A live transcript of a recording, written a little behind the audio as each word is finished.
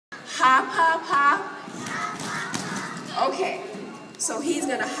Hop, hop, hop. Okay, so he's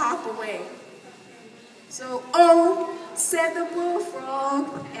gonna hop away. So, oh, said the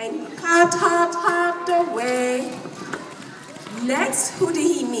bullfrog, and he hopped, hopped, hopped away. Next, who did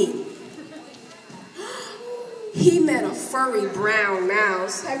he meet? He met a furry brown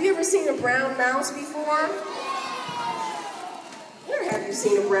mouse. Have you ever seen a brown mouse before? Where have you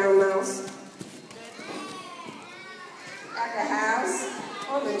seen a brown mouse? At the house?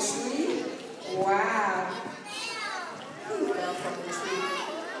 On the tree? Wow. He fell from the tree.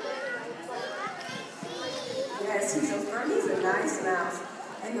 Yes, he's a nice mouse.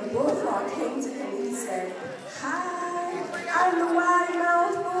 And the bullfrog came to him and he said, "Hi, I'm the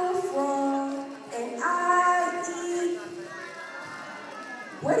wide-mouthed bullfrog, and I eat."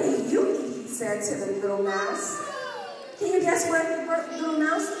 "What do you eat?" he said to the little mouse. Can you guess what the little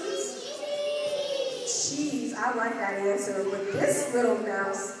mouse eats? Cheese. I like that answer. But this little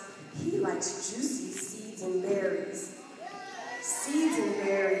mouse, he likes juicy seeds and berries. Seeds and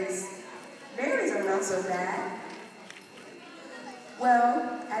berries. Berries are not so bad.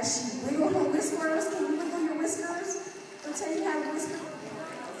 Well, as she wiggled her whiskers, can you wiggle your whiskers? Pretend you have whiskers.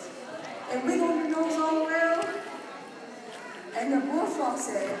 And wiggle your nose all around. And the bullfrog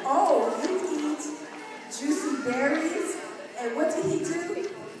said, "Oh, you eat juicy berries?" And what did he do?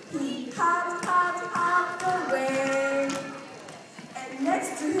 He hopped, hopped, hopped away. And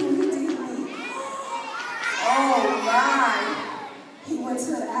next to him, who did he meet? Oh my! He went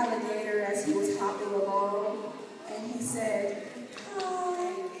to the alligator as he was hopping along, and he said,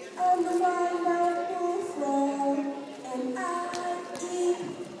 "Hi, I'm the wide-mouthed bullfrog, and I eat."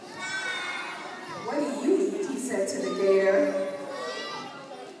 "What do you eat?" he said to the gator.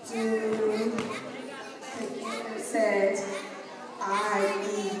 The gator said, "I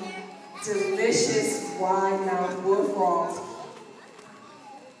eat delicious wide-mouthed bullfrogs."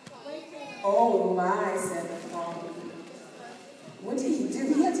 "Oh my," said the frog. What did he do?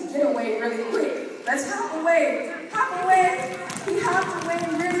 He had to get away really quick. Let's hop away. Hop away. He hopped away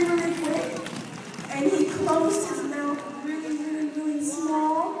really, really quick. And he closed his mouth really, really, really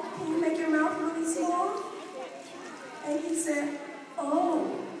small. Can you make your mouth really small? And he said, "Oh,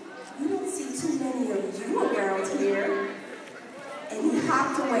 we don't see too many of you around here." And he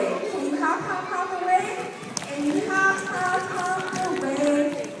hopped away. Can you hop, hop, hop away? And he hopped, hop, hop away.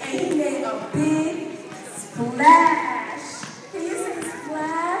 And he made a big splash. Can you say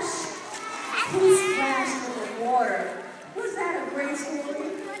splash? He splashed in the water. Was that a great story?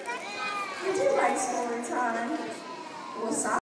 Did you like story time? Well,